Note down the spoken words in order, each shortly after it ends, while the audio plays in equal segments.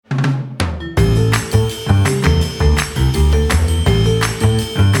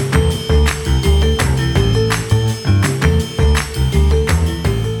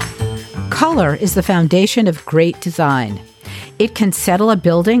Color is the foundation of great design. It can settle a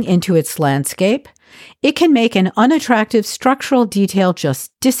building into its landscape. It can make an unattractive structural detail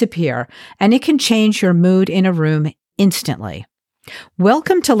just disappear, and it can change your mood in a room instantly.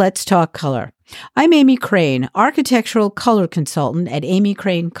 Welcome to Let's Talk Color. I'm Amy Krane, architectural color consultant at Amy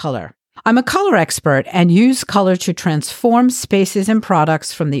Krane Color. I'm a color expert and use color to transform spaces and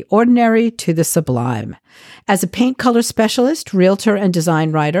products from the ordinary to the sublime. As a paint color specialist, realtor, and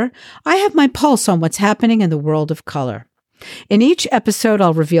design writer, I have my pulse on what's happening in the world of color. In each episode,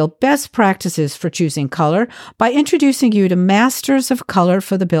 I'll reveal best practices for choosing color by introducing you to masters of color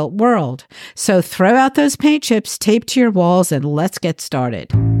for the built world. So throw out those paint chips taped to your walls and let's get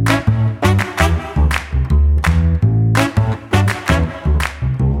started.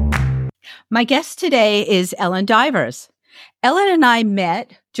 My guest today is Ellen Divers. Ellen and I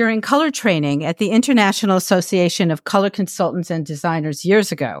met during color training at the International Association of Color Consultants and Designers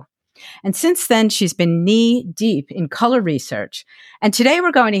years ago. And since then, she's been knee-deep in color research. And today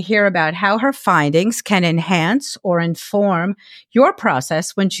we're going to hear about how her findings can enhance or inform your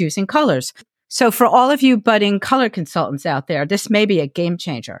process when choosing colors. So for all of you budding color consultants out there, this may be a game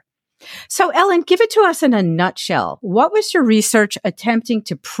changer. So Ellen, give it to us in a nutshell. What was your research attempting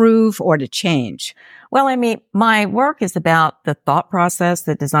to prove or to change? Well, Amy, my work is about the thought process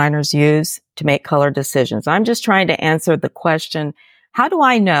that designers use to make color decisions. I'm just trying to answer the question, how do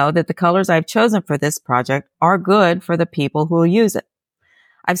I know that the colors I've chosen for this project are good for the people who will use it?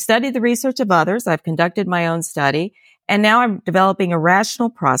 I've studied the research of others, I've conducted my own study, and now I'm developing a rational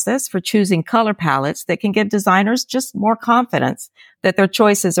process for choosing color palettes that can give designers just more confidence that their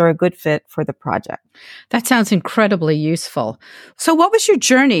choices are a good fit for the project. That sounds incredibly useful. So what was your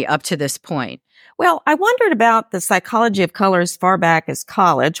journey up to this point? Well, I wondered about the psychology of color as far back as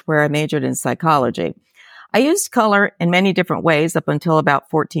college, where I majored in psychology. I used color in many different ways up until about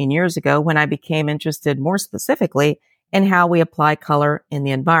 14 years ago when I became interested more specifically in how we apply color in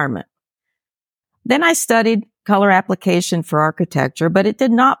the environment. Then I studied color application for architecture, but it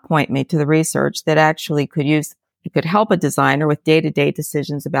did not point me to the research that actually could help a designer with day-to-day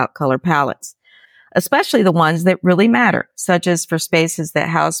decisions about color palettes, especially the ones that really matter, such as for spaces that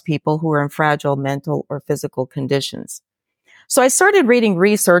house people who are in fragile mental or physical conditions. So I started reading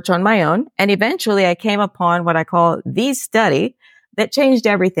research on my own, and eventually I came upon what I call the study that changed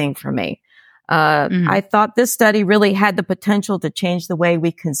everything for me. I thought this study really had the potential to change the way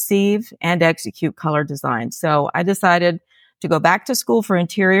we conceive and execute color design. So I decided to go back to school for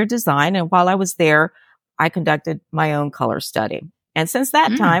interior design. And while I was there, I conducted my own color study. And since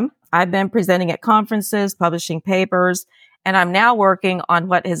that time, I've been presenting at conferences, publishing papers, and I'm now working on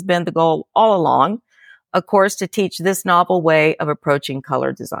what has been the goal all along, a course to teach this novel way of approaching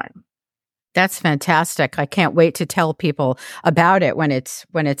color design. That's fantastic. I can't wait to tell people about it when it's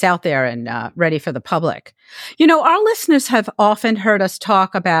out there and ready for the public. You know, our listeners have often heard us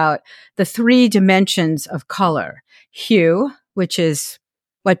talk about the three dimensions of color. Hue, which is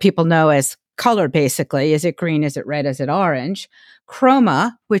what people know as color, basically. Is it green? Is it red? Is it orange?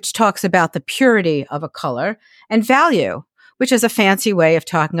 Chroma, which talks about the purity of a color. And value, which is a fancy way of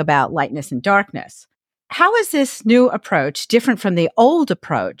talking about lightness and darkness. How is this new approach different from the old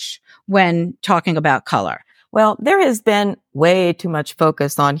approach when talking about color? Well, there has been way too much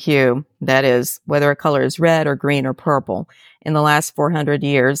focus on hue, that is, whether a color is red or green or purple, in the last 400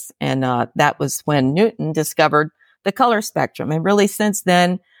 years. And that was when Newton discovered the color spectrum. And really since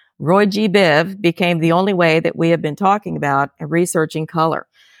then, Roy G. Biv became the only way that we have been talking about and researching color.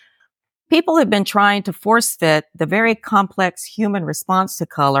 People have been trying to force fit the very complex human response to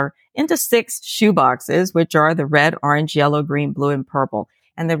color into 6 shoeboxes, which are the red, orange, yellow, green, blue, and purple.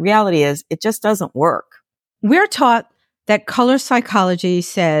 And the reality is it just doesn't work. We're taught that color psychology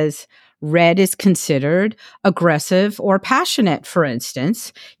says red is considered aggressive or passionate, for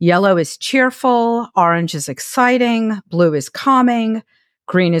instance. Yellow is cheerful, orange is exciting, blue is calming,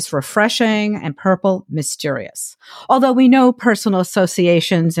 green is refreshing, and purple mysterious. Although we know personal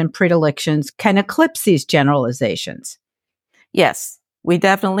associations and predilections can eclipse these generalizations. Yes, we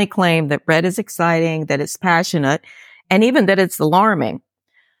definitely claim that red is exciting, that it's passionate, and even that it's alarming.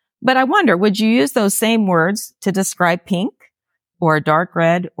 But I wonder, would you use those same words to describe pink or a dark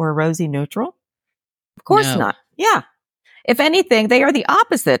red or a rosy neutral? Of course not. Yeah. If anything, they are the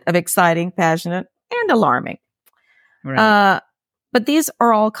opposite of exciting, passionate, and alarming. Right. But these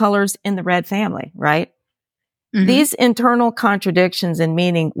are all colors in the red family, right? Mm-hmm. These internal contradictions in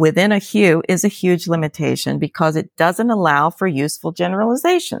meaning within a hue is a huge limitation because it doesn't allow for useful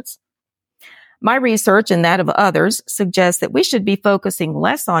generalizations. My research and that of others suggests that we should be focusing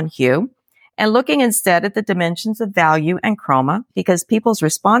less on hue and looking instead at the dimensions of value and chroma because people's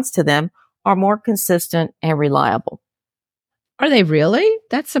response to them are more consistent and reliable. Are they really?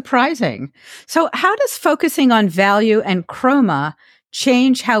 That's surprising. So how does focusing on value and chroma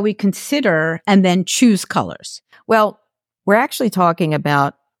change how we consider and then choose colors? Well, we're actually talking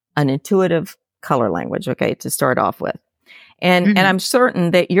about an intuitive color language, okay, to start off with. And I'm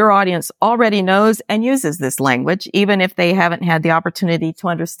certain that your audience already knows and uses this language, even if they haven't had the opportunity to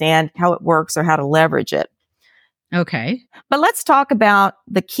understand how it works or how to leverage it. Okay. But let's talk about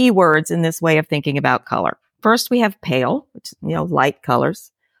the key words in this way of thinking about color. First, we have pale, which is, light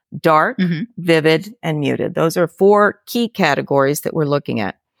colors, dark, vivid, and muted. Those are 4 key categories that we're looking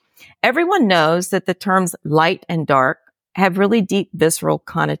at. Everyone knows that the terms light and dark have really deep visceral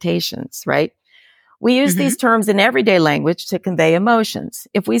connotations, right? We use these terms in everyday language to convey emotions.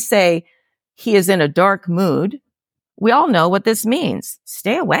 If we say, he is in a dark mood, we all know what this means.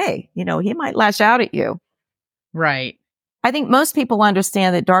 Stay away. He might lash out at you. Right. I think most people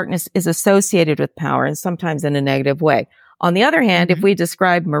understand that darkness is associated with power and sometimes in a negative way. On the other hand, if we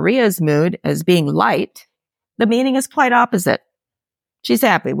describe Maria's mood as being light, the meaning is quite opposite. She's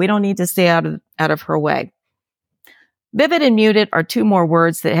happy. We don't need to stay out of her way. Vivid and muted are 2 more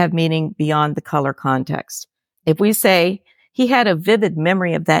words that have meaning beyond the color context. If we say he had a vivid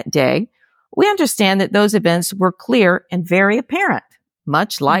memory of that day, we understand that those events were clear and very apparent,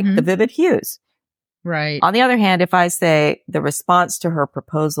 much like the vivid hues. Right. On the other hand, if I say the response to her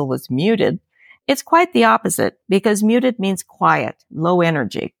proposal was muted, it's quite the opposite because muted means quiet, low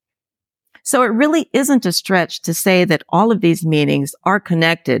energy. So it really isn't a stretch to say that all of these meanings are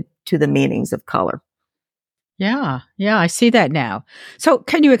connected to the meanings of color. Yeah, I see that now. So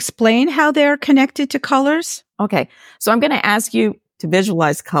can you explain how they're connected to colors? Okay, so I'm going to ask you to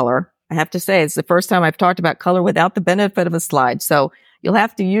visualize color. I have to say, it's the first time I've talked about color without the benefit of a slide. So you'll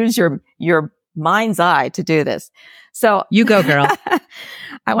have to use your mind's eye to do this. So you go, girl.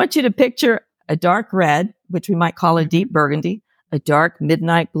 I want you to picture a dark red, which we might call a deep burgundy, a dark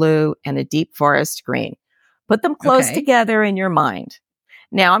midnight blue, and a deep forest green. Put them close together in your mind.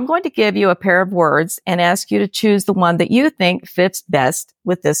 Now, I'm going to give you a pair of words and ask you to choose the one that you think fits best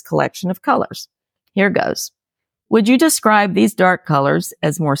with this collection of colors. Here goes. Would you describe these dark colors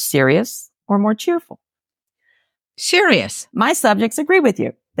as more serious or more cheerful? Serious. My subjects agree with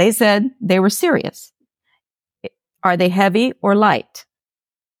you. They said they were serious. Are they heavy or light?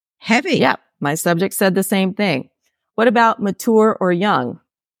 Heavy. Yeah, my subject said the same thing. What about mature or young?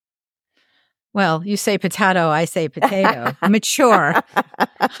 Well, you say potato, I say potato. Mature.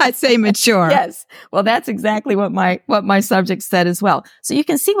 I say mature. Yes. Well, that's exactly what my subject said as well. So you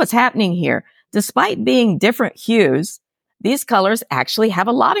can see what's happening here. Despite being different hues, these colors actually have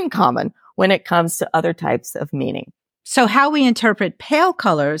a lot in common when it comes to other types of meaning. So how we interpret pale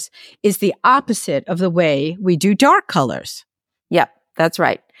colors is the opposite of the way we do dark colors. Yep, that's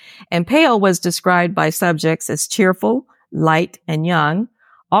right. And pale was described by subjects as cheerful, light, and young.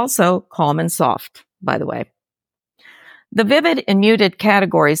 Also calm and soft, by the way. The vivid and muted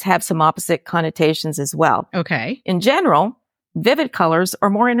categories have some opposite connotations as well. Okay. In general, vivid colors are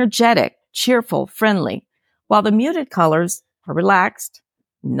more energetic, cheerful, friendly, while the muted colors are relaxed,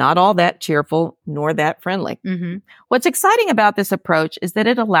 not all that cheerful, nor that friendly. What's exciting about this approach is that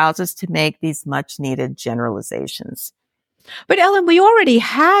it allows us to make these much needed generalizations. But Ellen, we already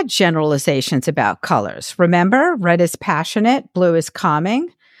had generalizations about colors. Remember, red is passionate, blue is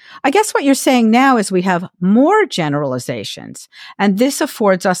calming. I guess what you're saying now is we have more generalizations, and this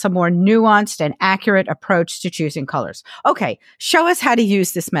affords us a more nuanced and accurate approach to choosing colors. Okay, show us how to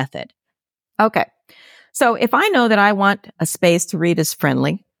use this method. Okay, so if I know that I want a space to read as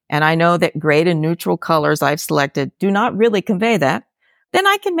friendly, and I know that grade and neutral colors I've selected do not really convey that, then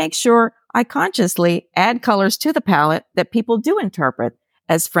I can make sure I consciously add colors to the palette that people do interpret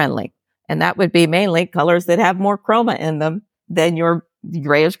as friendly. And that would be mainly colors that have more chroma in them than your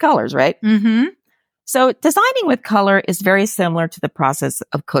grayish colors, right? So designing with color is very similar to the process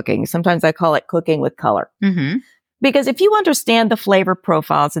of cooking. Sometimes I call it cooking with color. Because if you understand the flavor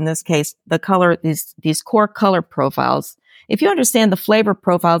profiles, in this case, the color, these core color profiles, if you understand the flavor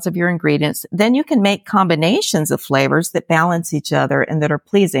profiles of your ingredients, then you can make combinations of flavors that balance each other and that are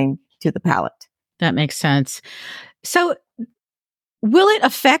pleasing to the palate. That makes sense. So will it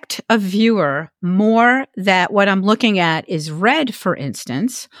affect a viewer more that what I'm looking at is red, for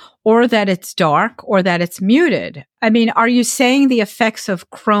instance, or that it's dark, or that it's muted? I mean, are you saying the effects of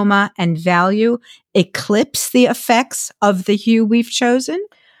chroma and value eclipse the effects of the hue we've chosen?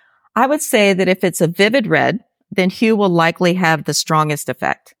 I would say that if it's a vivid red, then hue will likely have the strongest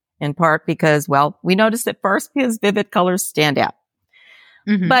effect, in part because, well, we notice at first because vivid colors stand out.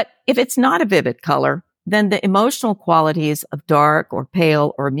 But if it's not a vivid color, then the emotional qualities of dark or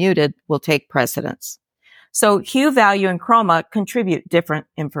pale or muted will take precedence. So hue, value, and chroma contribute different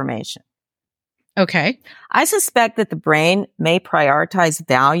information. Okay. I suspect that the brain may prioritize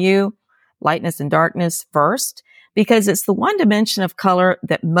value, lightness and darkness first, because it's the one dimension of color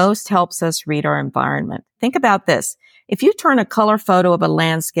that most helps us read our environment. Think about this. If you turn a color photo of a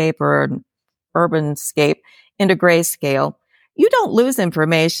landscape or an urban scape into grayscale, you don't lose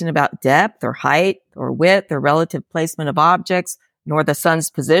information about depth or height or width or relative placement of objects, nor the sun's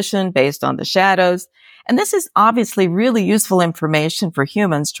position based on the shadows. And this is obviously really useful information for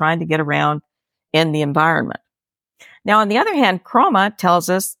humans trying to get around in the environment. Now, on the other hand, chroma tells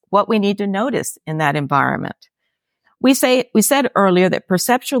us what we need to notice in that environment. We said earlier that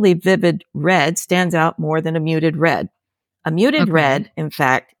perceptually vivid red stands out more than a muted red. A muted red, in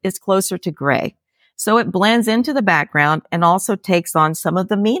fact, is closer to gray. So it blends into the background and also takes on some of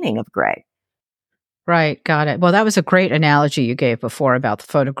the meaning of gray. Right. Got it. Well, that was a great analogy you gave before about the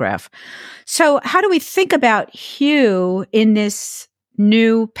photograph. So how do we think about hue in this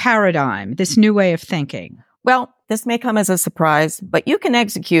new paradigm, this new way of thinking? Well, this may come as a surprise, but you can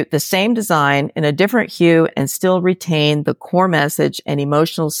execute the same design in a different hue and still retain the core message and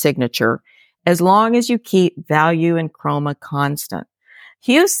emotional signature as long as you keep value and chroma constant.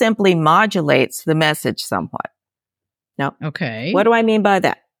 Hue simply modulates the message somewhat. Now, okay. What do I mean by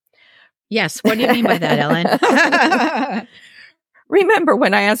that? Yes. What do you mean by that, Ellen? Remember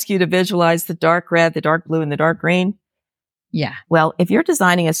when I asked you to visualize the dark red, the dark blue, and the dark green? Yeah. Well, if you're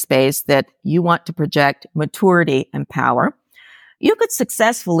designing a space that you want to project maturity and power, you could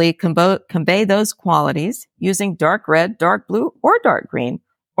successfully convey those qualities using dark red, dark blue, or dark green,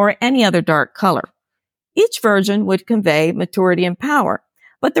 or any other dark color. Each version would convey maturity and power,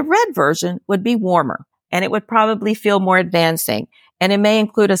 but the red version would be warmer, and it would probably feel more advancing, and it may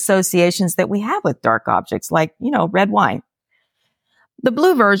include associations that we have with dark objects, like, red wine. The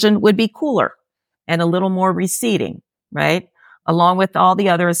blue version would be cooler and a little more receding, right? Along with all the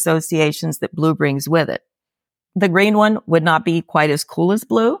other associations that blue brings with it. The green one would not be quite as cool as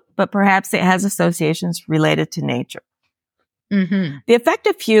blue, but perhaps it has associations related to nature. Mm-hmm. The effect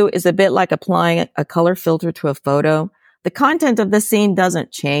of hue is a bit like applying a color filter to a photo. The content of the scene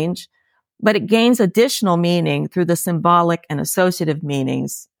doesn't change, but it gains additional meaning through the symbolic and associative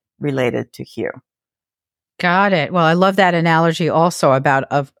meanings related to hue. Got it. Well, I love that analogy also about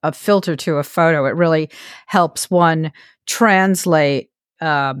a filter to a photo. It really helps one translate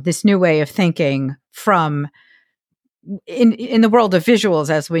this new way of thinking from in the world of visuals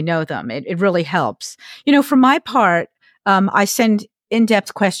as we know them. It really helps. For my part, I send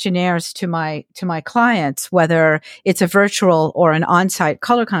in-depth questionnaires to my clients, whether it's a virtual or an on-site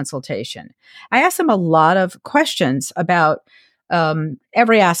color consultation. I ask them a lot of questions about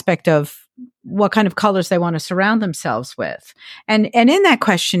every aspect of what kind of colors they want to surround themselves with. And in that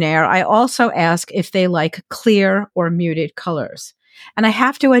questionnaire, I also ask if they like clear or muted colors. And I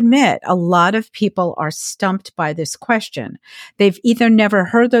have to admit, a lot of people are stumped by this question. They've either never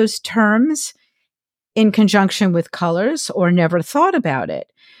heard those terms in conjunction with colors or never thought about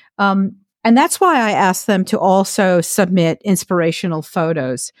it. And that's why I ask them to also submit inspirational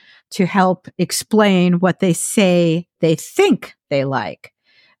photos to help explain what they say they think they like.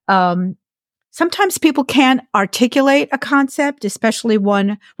 Sometimes people can't articulate a concept, especially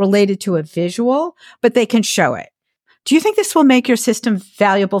one related to a visual, but they can show it. Do you think this will make your system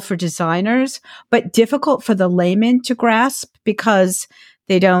valuable for designers, but difficult for the layman to grasp because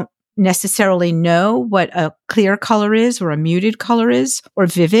they don't necessarily know what a clear color is or a muted color is, or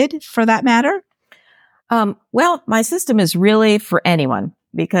vivid for that matter? Well, my system is really for anyone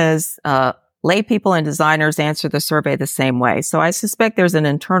because lay people and designers answer the survey the same way. So I suspect there's an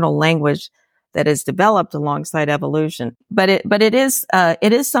internal language that is developed alongside evolution. But it is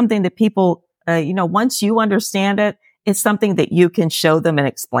something that people, once you understand it, it's something that you can show them and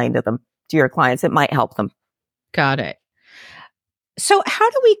explain to them, to your clients. It might help them. Got it. So how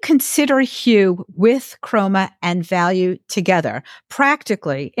do we consider hue with chroma and value together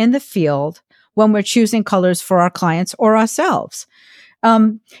practically in the field when we're choosing colors for our clients or ourselves?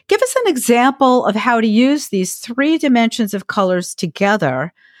 Give us an example of how to use these three dimensions of colors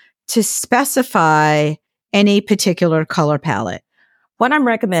together to specify any particular color palette. What I'm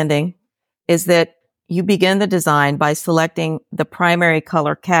recommending is that you begin the design by selecting the primary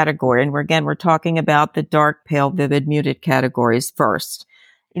color category. And we're talking about the dark, pale, vivid, muted categories first,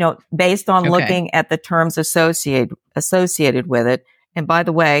 based on looking at the terms associated with it. And by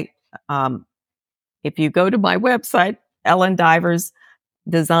the way, if you go to my website,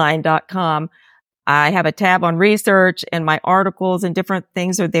 ellendiversdesign.com, I have a tab on research and my articles and different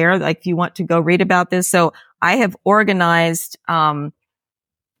things are there. Like if you want to go read about this. So I have organized,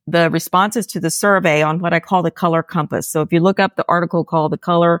 the responses to the survey on what I call the color compass. So if you look up the article called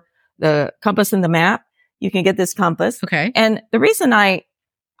the compass and the map, you can get this compass. Okay. And the reason I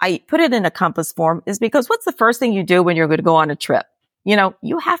put it in a compass form is because what's the first thing you do when you're going to go on a trip?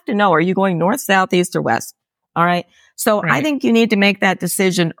 You have to know, are you going north, south, east, or west? All right. So Right. I think you need to make that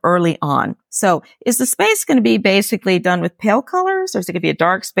decision early on. So is the space going to be basically done with pale colors, or is it going to be a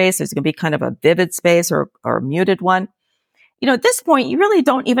dark space? Is it going to be kind of a vivid space or a muted one? At this point, you really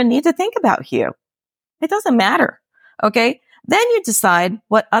don't even need to think about hue. It doesn't matter. Okay. Then you decide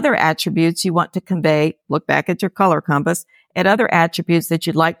what other attributes you want to convey. Look back at your color compass at other attributes that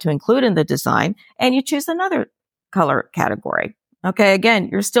you'd like to include in the design, and you choose another color category. Okay. Again,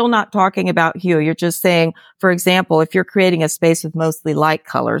 you're still not talking about hue. You're just saying, for example, if you're creating a space with mostly light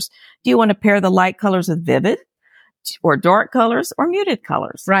colors, do you want to pair the light colors with vivid or dark colors or muted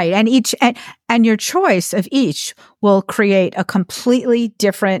colors? Right. And your choice of each will create a completely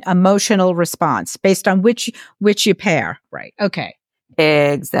different emotional response based on which you pair. Right. Okay.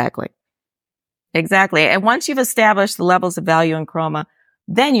 Exactly. And once you've established the levels of value in chroma,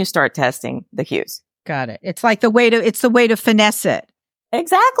 then you start testing the hues. Got it. It's like the way to finesse it.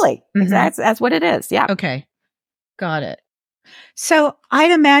 Exactly. Mm-hmm. That's what it is. Yeah. Okay. Got it. So I'd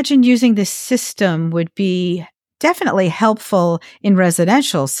imagine using this system would be definitely helpful in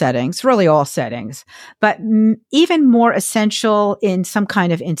residential settings, really all settings, but even more essential in some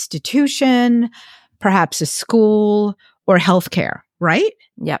kind of institution, perhaps a school or healthcare, right?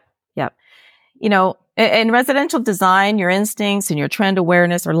 Yep. In residential design, your instincts and your trend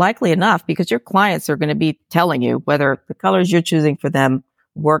awareness are likely enough because your clients are going to be telling you whether the colors you're choosing for them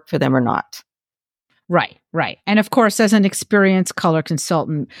work for them or not. Right. And of course, as an experienced color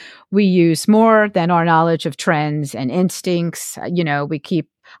consultant, we use more than our knowledge of trends and instincts.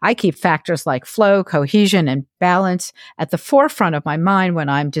 I keep factors like flow, cohesion, and balance at the forefront of my mind when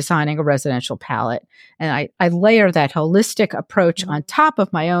I'm designing a residential palette. And I layer that holistic approach on top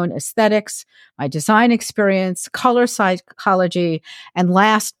of my own aesthetics, my design experience, color psychology, and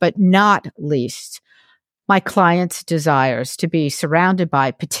last but not least, my clients' desires to be surrounded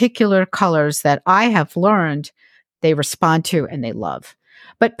by particular colors that I have learned they respond to and they love.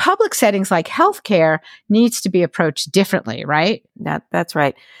 But public settings like healthcare needs to be approached differently, right? That's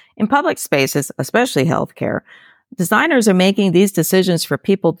right. In public spaces, especially healthcare, designers are making these decisions for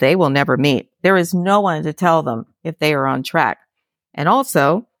people they will never meet. There is no one to tell them if they are on track. And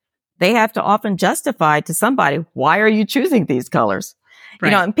also, they have to often justify to somebody, why are you choosing these colors?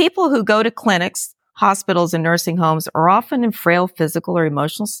 Right. And people who go to clinics, hospitals, and nursing homes are often in frail physical or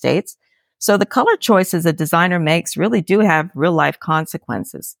emotional states. So the color choices a designer makes really do have real life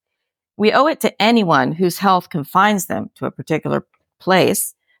consequences. We owe it to anyone whose health confines them to a particular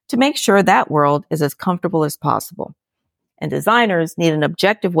place to make sure that world is as comfortable as possible. And designers need an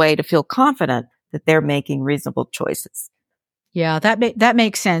objective way to feel confident that they're making reasonable choices. Yeah, that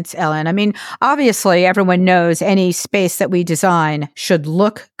makes sense, Ellen. I mean, obviously, everyone knows any space that we design should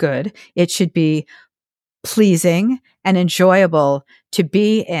look good. It should be pleasing and enjoyable to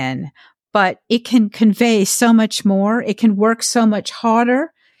be in, but it can convey so much more. It can work so much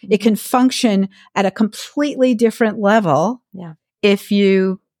harder. It can function at a completely different level. Yeah. If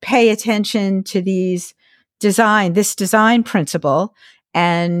you pay attention to this design principle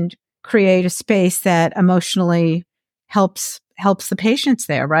and create a space that emotionally helps the patients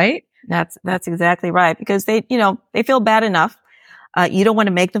there, right? That's exactly right. Because they feel bad enough. You don't want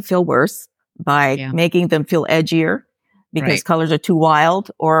to make them feel worse by making them feel edgier because colors are too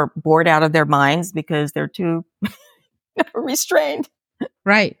wild or bored out of their minds because they're too restrained.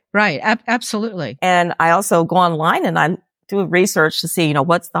 Right. Absolutely. And I also go online and I do research to see,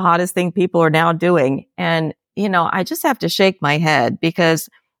 what's the hottest thing people are now doing. And, I just have to shake my head because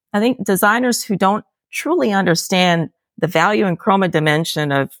I think designers who don't truly understand the value and chroma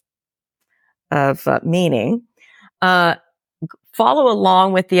dimension of meaning, follow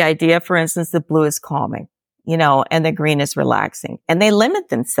along with the idea, for instance, the blue is calming, and the green is relaxing. And they limit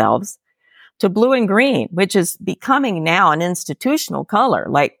themselves to blue and green, which is becoming now an institutional color.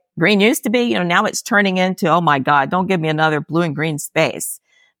 Like green used to be, now it's turning into, oh my God, don't give me another blue and green space,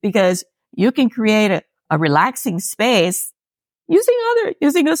 because you can create a relaxing space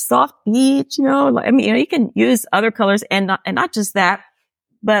using a soft beige, you can use other colors and not just that,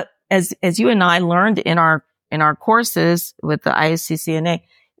 but as you and I learned in our courses with the ISCCNA,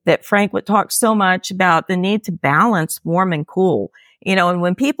 that Frank would talk so much about the need to balance warm and cool. And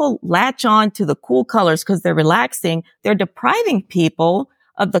when people latch on to the cool colors because they're relaxing, they're depriving people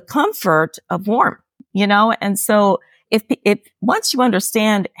of the comfort of warmth, you know? And so if once you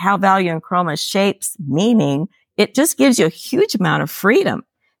understand how value and chroma shapes meaning, it just gives you a huge amount of freedom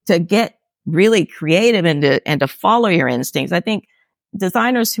to get really creative and to follow your instincts. I think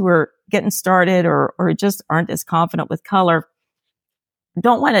designers who are getting started or just aren't as confident with color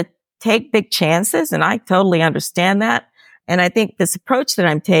don't want to take big chances. And I totally understand that. And I think this approach that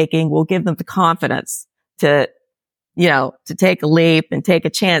I'm taking will give them the confidence to, you know, to take a leap and take a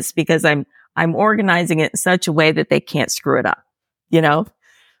chance, because I'm organizing it in such a way that they can't screw it up, you know?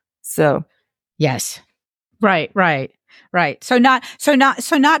 So. Yes. Right. So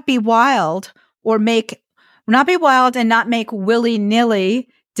not be wild not be wild and not make willy-nilly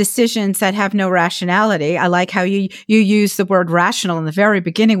decisions that have no rationality. I like how you use the word rational in the very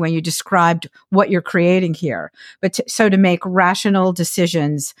beginning when you described what you're creating here. But so to make rational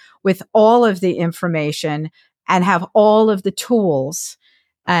decisions with all of the information and have all of the tools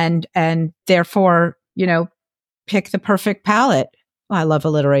and therefore, you know, pick the perfect palette. Oh, I love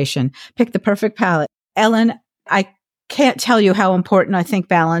alliteration. Pick the perfect palette. Ellen, I can't tell you how important I think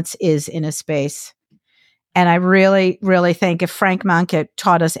balance is in a space. And I really, really think if Frank Mankiewicz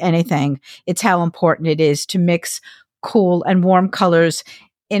taught us anything, it's how important it is to mix cool and warm colors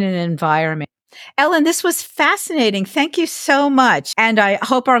in an environment. Ellen, this was fascinating. Thank you so much. And I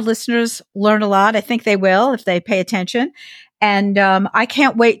hope our listeners learn a lot. I think they will if they pay attention. And I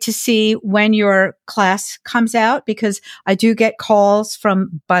can't wait to see when your class comes out, because I do get calls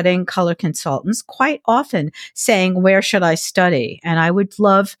from budding color consultants quite often saying, where should I study? And I would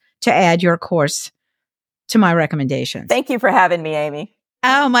love to add your course to my recommendations. Thank you for having me, Amy.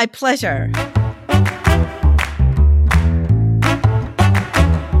 Oh, my pleasure.